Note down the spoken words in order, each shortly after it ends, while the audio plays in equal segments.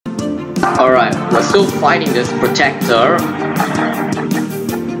Alright, we're still fighting this protector.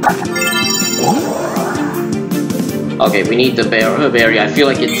 Okay, we need the barrier. I feel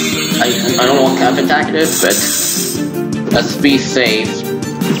like it's... I don't know what kind of attack it is, but... let's be safe.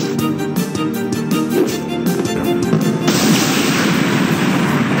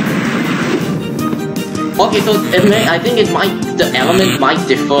 Okay, so I think the element might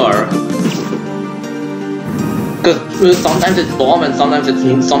differ. Because sometimes it's bomb and sometimes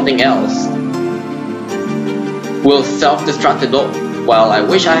it's something else. Will self-destruct the door. Well, I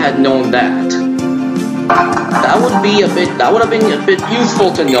wish I had known that. That would have been a bit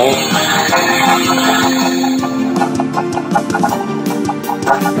useful to know.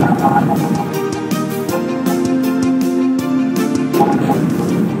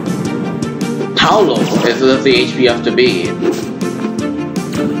 How low does the HP have to be?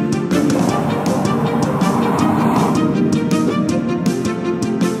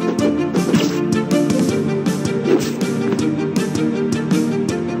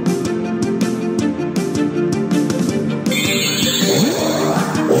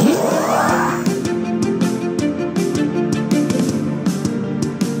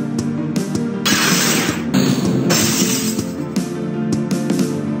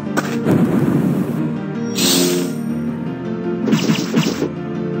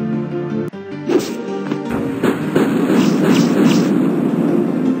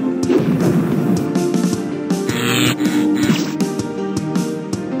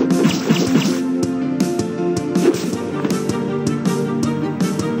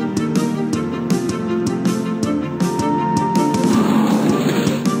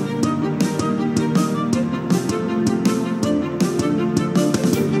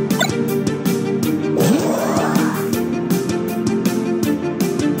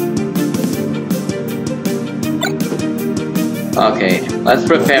 Okay, let's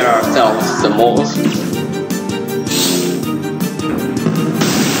prepare ourselves the most.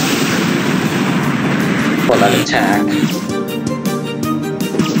 For that attack.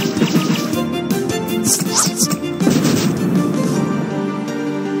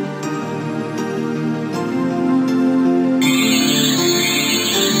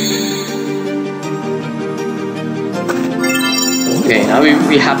 Okay, now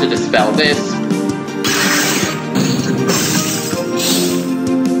we have to dispel this.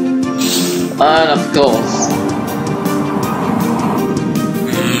 And of course.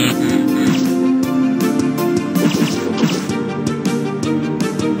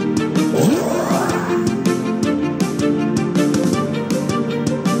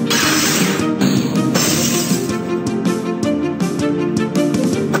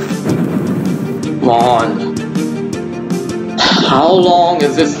 Come on. How long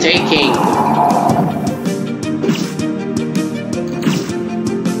is this taking?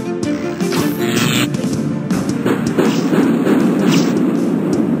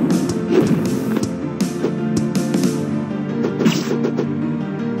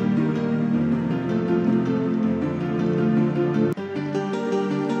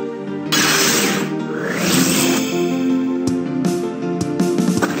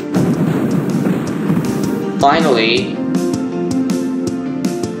 Finally,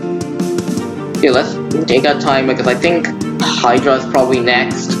 okay, let's take our time because I think Hydra is probably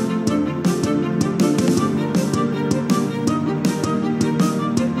next.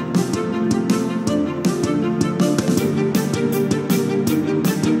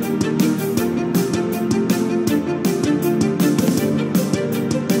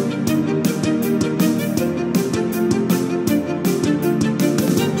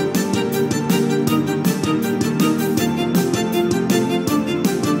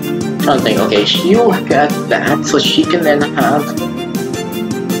 Something. Okay, she'll get that, so she can then have.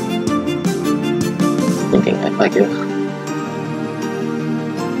 Thinking if I give.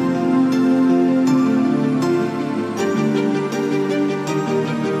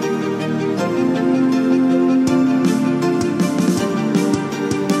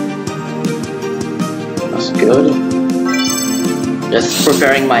 That's good. Just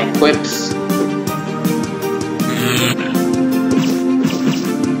preparing my equips.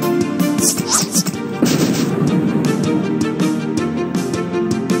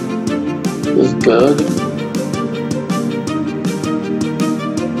 Good.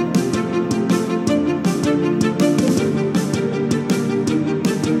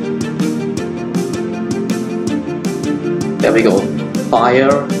 There we go.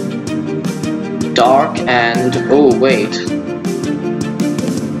 Fire, dark, and oh wait.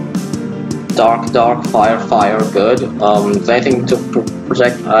 Dark, fire, good. Is there anything to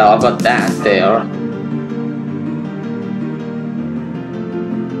project? I've got that there.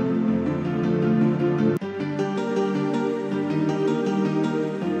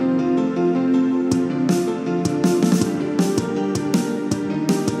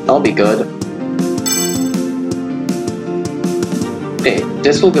 That'll be good. Okay,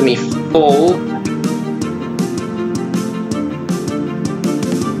 this will give me full.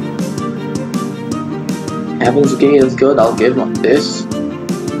 Heaven's Gate is good, I'll give this.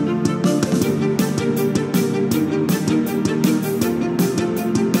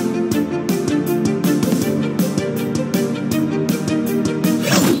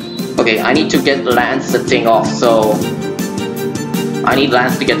 Okay, I need to get Lance the thing off, so I need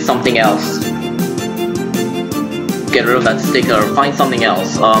Lance to get something else. Get rid of that sticker, find something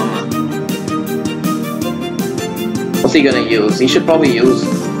else. What's he gonna use? He should probably use...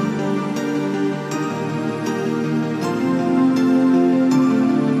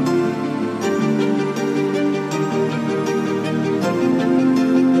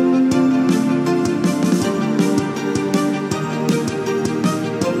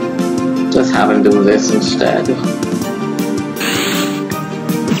 Just have him do this instead.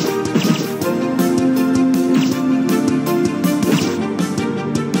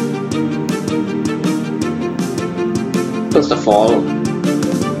 First of all,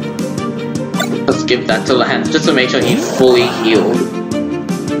 let's give that to Lance just to make sure he's fully healed.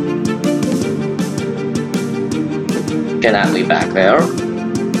 Get Atlee back there.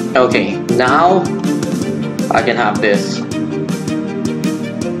 Okay, now I can have this.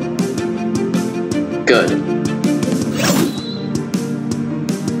 Good.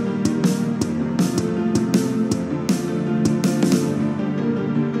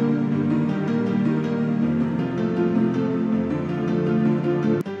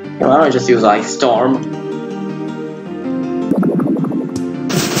 Why don't I just use Ice Storm?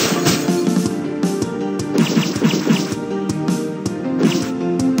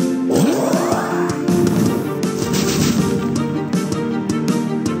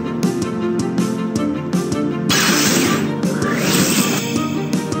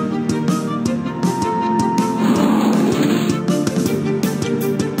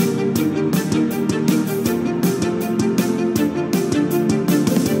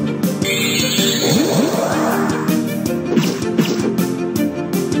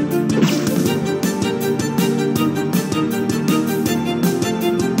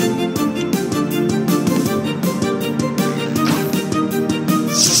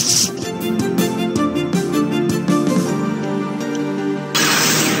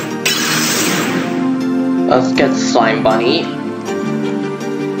 Let's get Slime Bunny.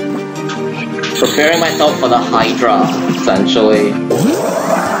 Preparing myself for the Hydra, essentially.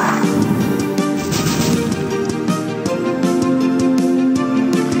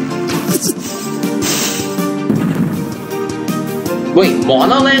 Wait,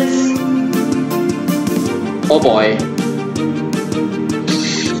 monoliths? Oh boy.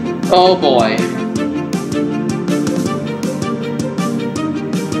 Oh boy.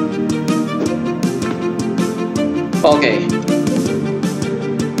 Okay.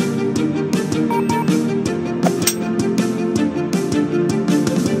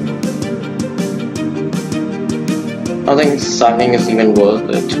 I think sunning is even worth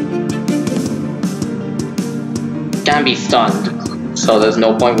it. Can be stunned, so there's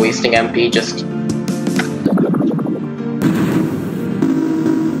no point wasting MP, just...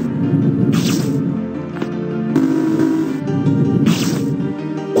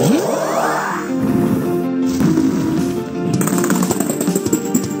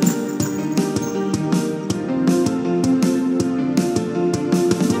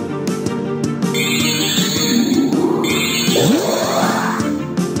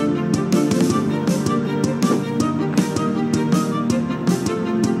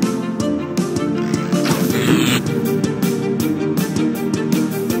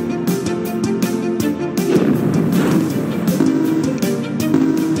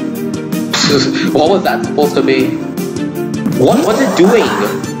 What was that supposed to be? What was it doing?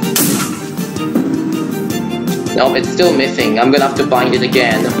 No, it's still missing. I'm gonna have to bind it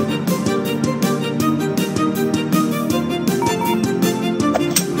again.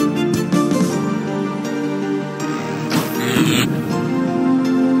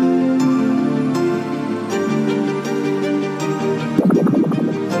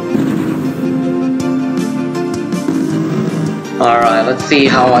 Alright, let's see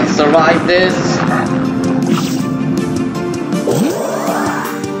how I survive this.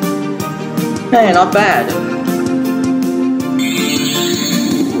 Hey, not bad.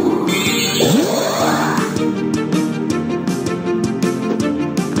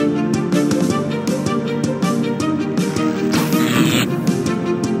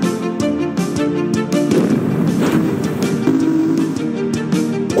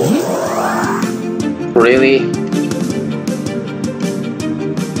 Really?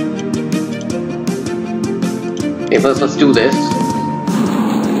 Okay, let's do this.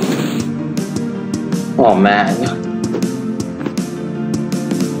 Oh man.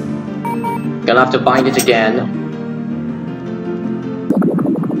 Gonna have to bind it again.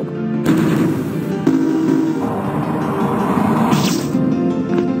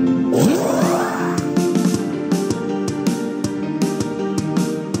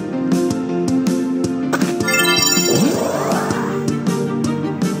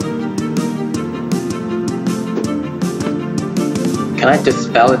 Can I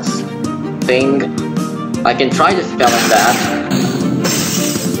dispel its thing? I can try dispelling that.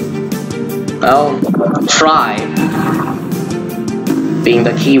 Well, try being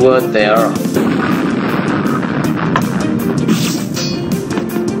the keyword there.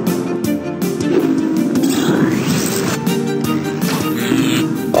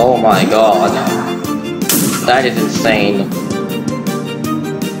 Oh my god. That is insane.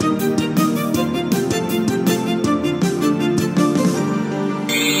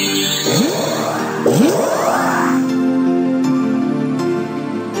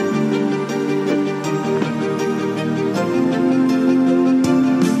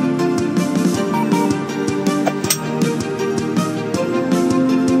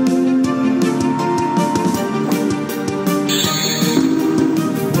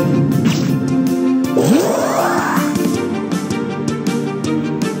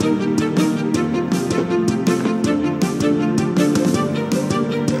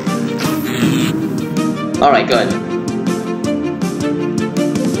 Alright, good.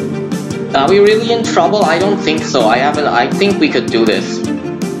 Are we really in trouble? I don't think so. I think we could do this.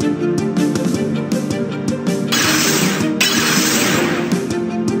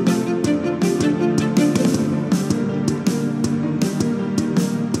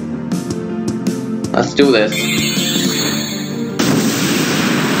 Let's do this.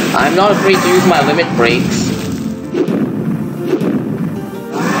 I'm not afraid to use my limit breaks.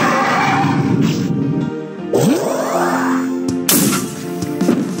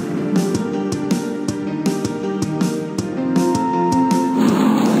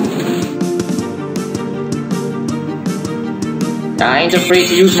 I ain't afraid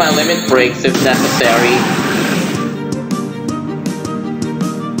to use my limit breaks if necessary.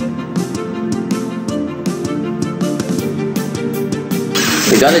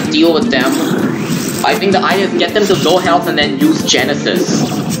 We gotta deal with them. I think the idea is get them to low health and then use Genesis.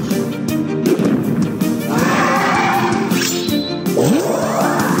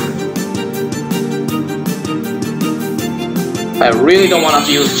 I really don't want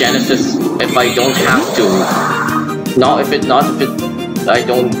to use Genesis if I don't have to. Not if I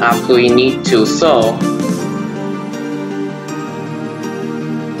don't absolutely need to, so.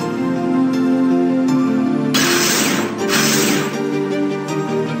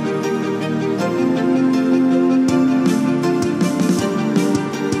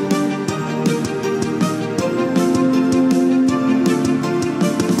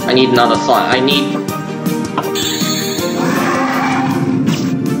 I need another song. I need.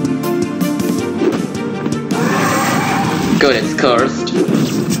 Good, it's cursed.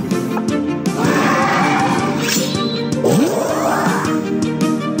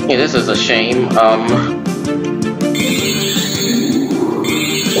 Yeah, this is a shame.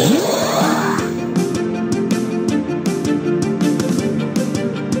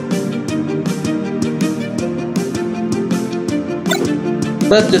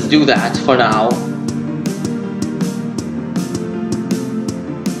 Let's just do that for now.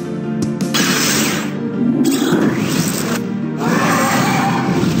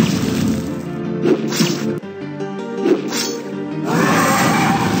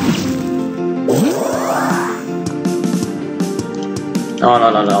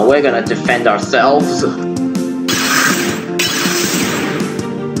 No, we're gonna defend ourselves.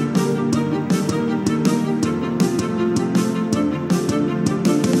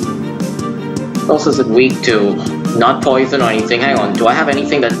 What else is it weak to? Not poison or anything. Hang on, do I have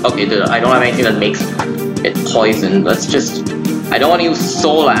anything that... Okay, I don't have anything that makes it poison. Let's just... I don't want to use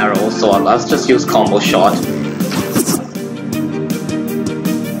Soul Arrow, so let's just use Combo Shot.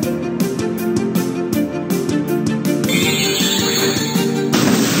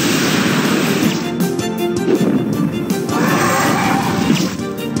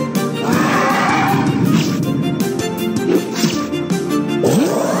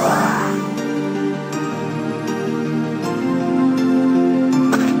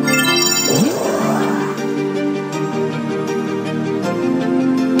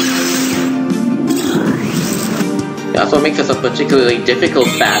 That's what makes this a particularly difficult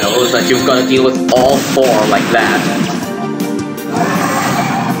battle, is that you've got to deal with all four like that.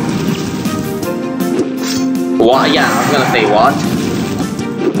 What? Yeah, I was gonna say what?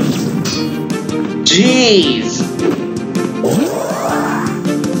 Jeez!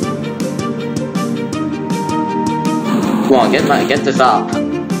 Come on, get this up.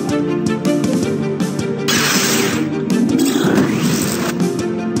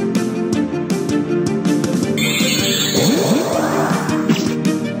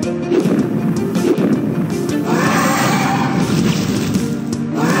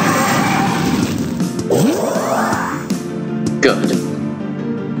 Good.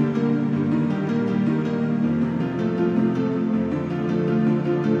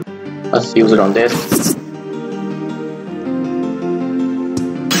 Let's use it on this.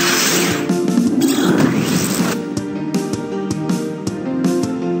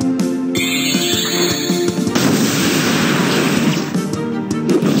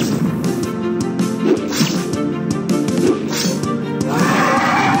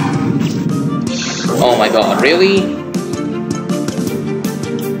 Oh my god, really?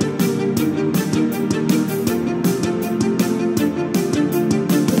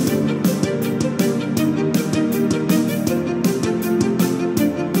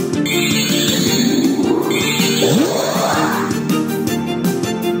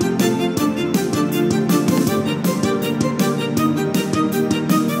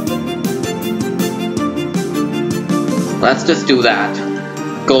 Let's just do that.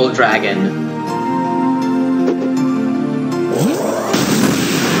 Gold Dragon.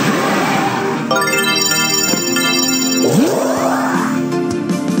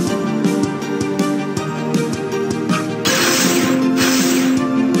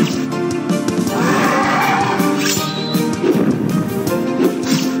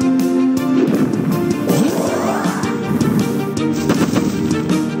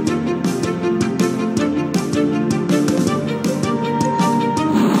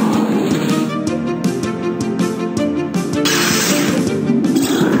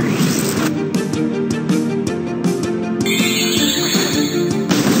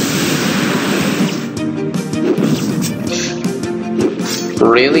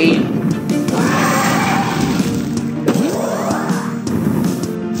 Really?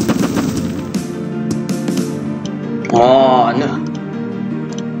 Come on.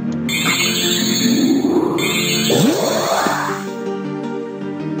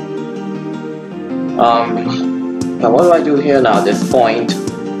 Now what do I do here now at this point?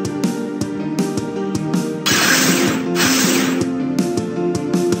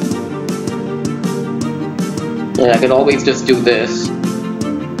 Yeah, I could always just do this.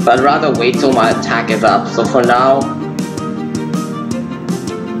 But I'd rather wait till my attack is up, so for now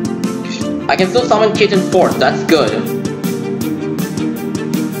I can still summon Kitten Force, that's good.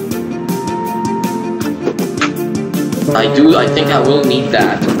 I think I will need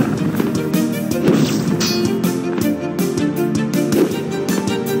that.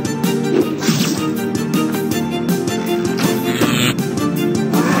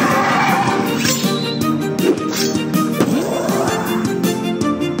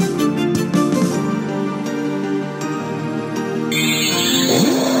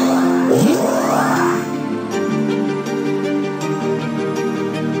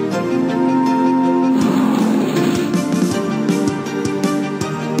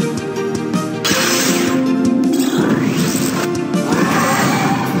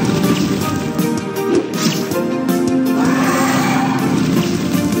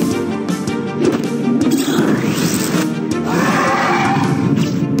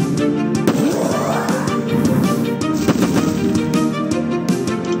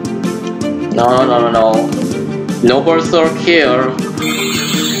 No. No Berserk here.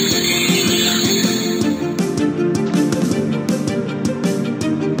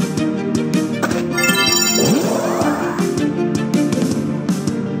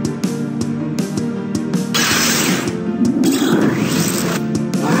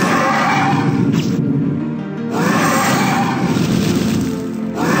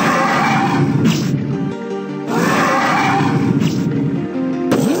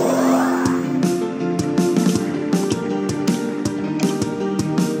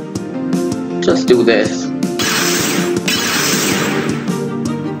 Just do this.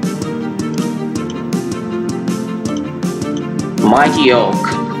 Mighty Oak.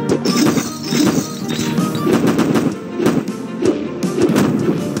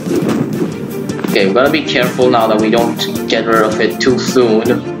 Okay, we gotta be careful now that we don't get rid of it too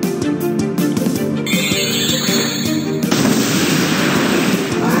soon.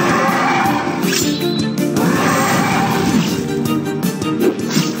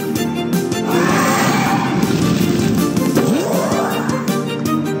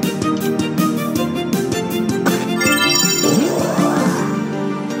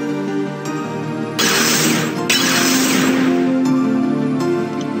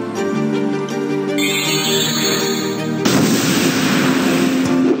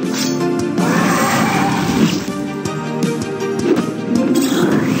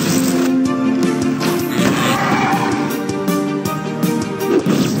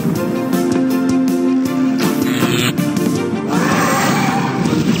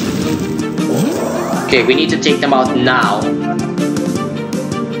 Okay, we need to take them out now.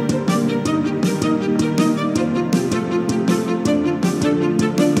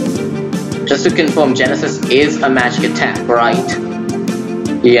 Just to confirm, Genesis is a magic attack, right?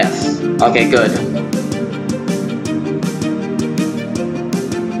 Yes. Okay, good.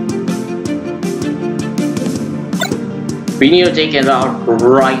 We need to take it out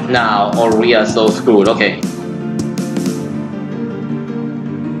right now or we are so screwed. Okay.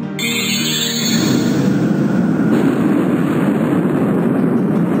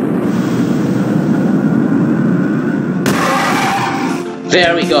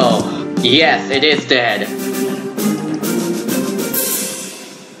 There we go. Yes, it is dead.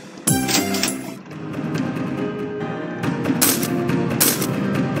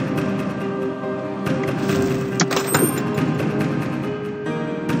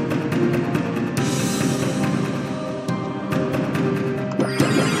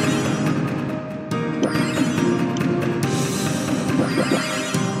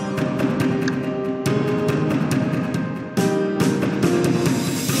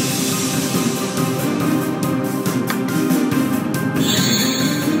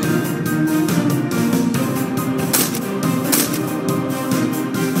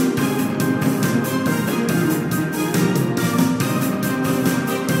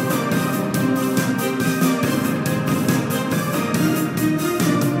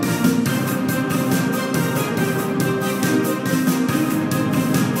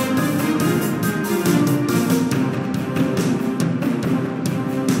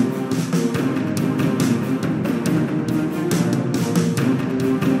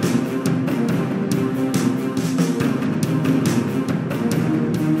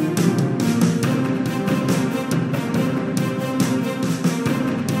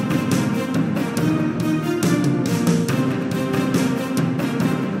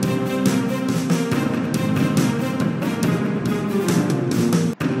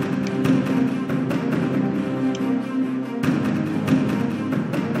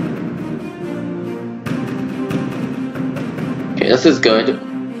 This is good.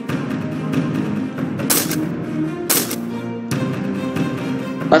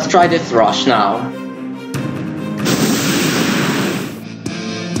 Let's try this rush now.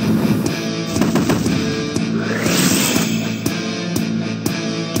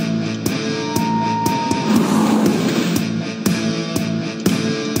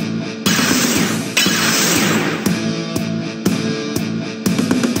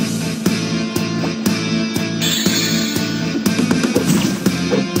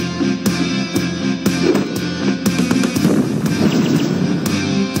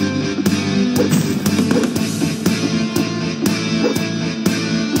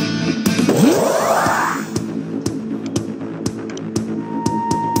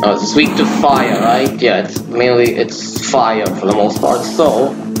 Oh, it's weak to fire, right? Yeah, it's fire for the most part,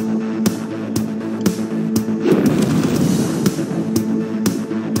 so...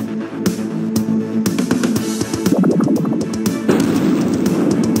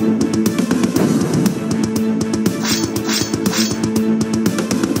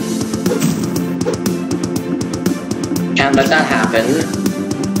 Can't let that happen.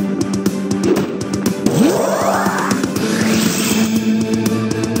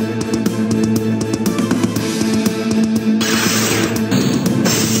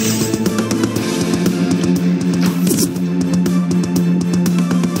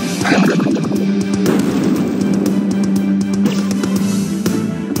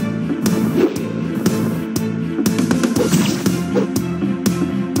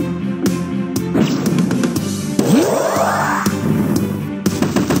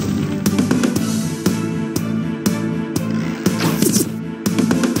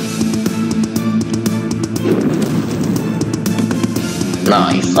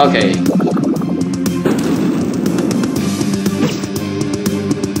 Nice, okay.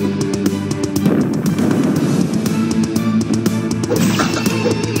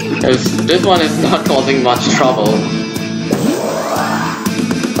 This one is not causing much trouble.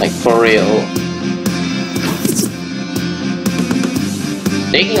 Like, for real.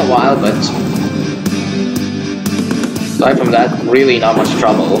 Taking a while, but... aside from that, really not much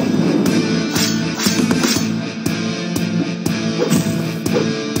trouble.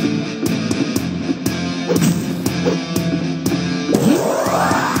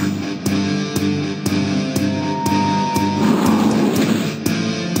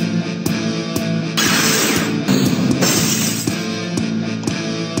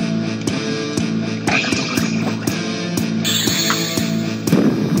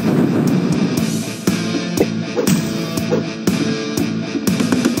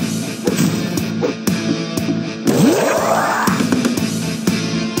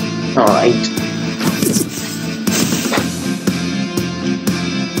 Alright.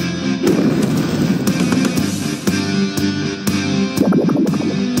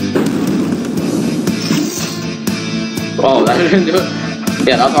 Oh, that didn't do it.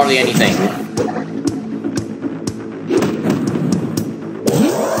 Yeah, that's hardly anything.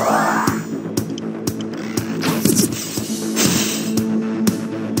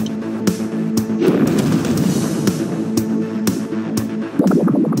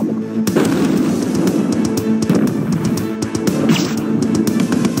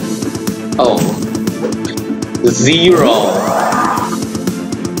 Oh. 0.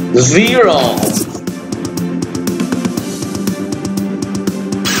 0.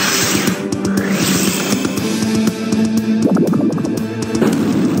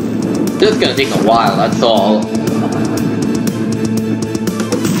 This is gonna take a while, that's all.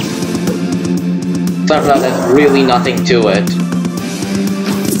 Except that there's really nothing to it.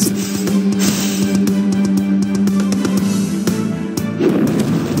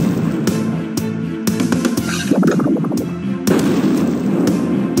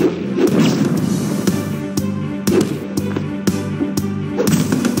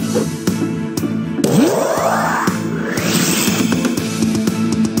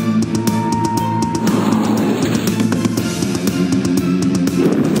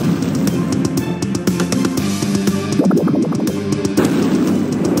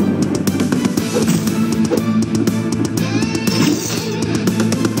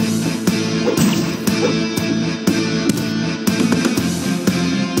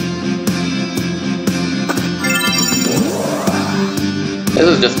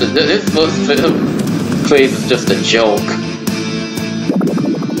 This first phase is just a joke.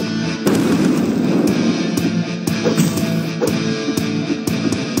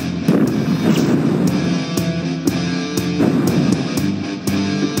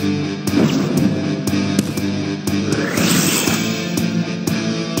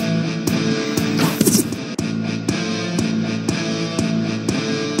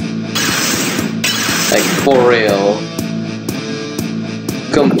 Like, for real.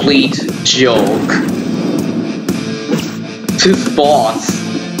 Complete joke. Two spots.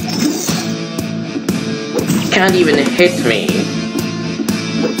 Can't even hit me.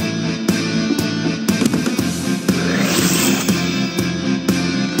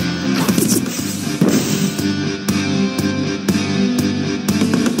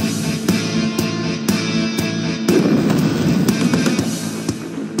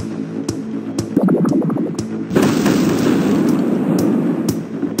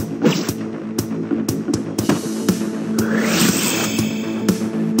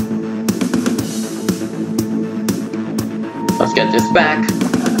 Let's get this back.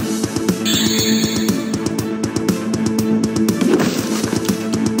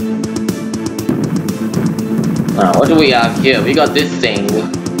 Now, what do we have here? We got this thing.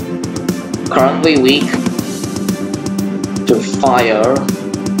 Currently weak to fire.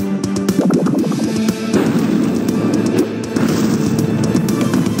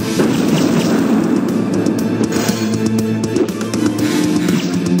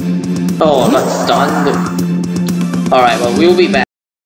 Oh, I'm not stunned. Alright, well, we'll be back.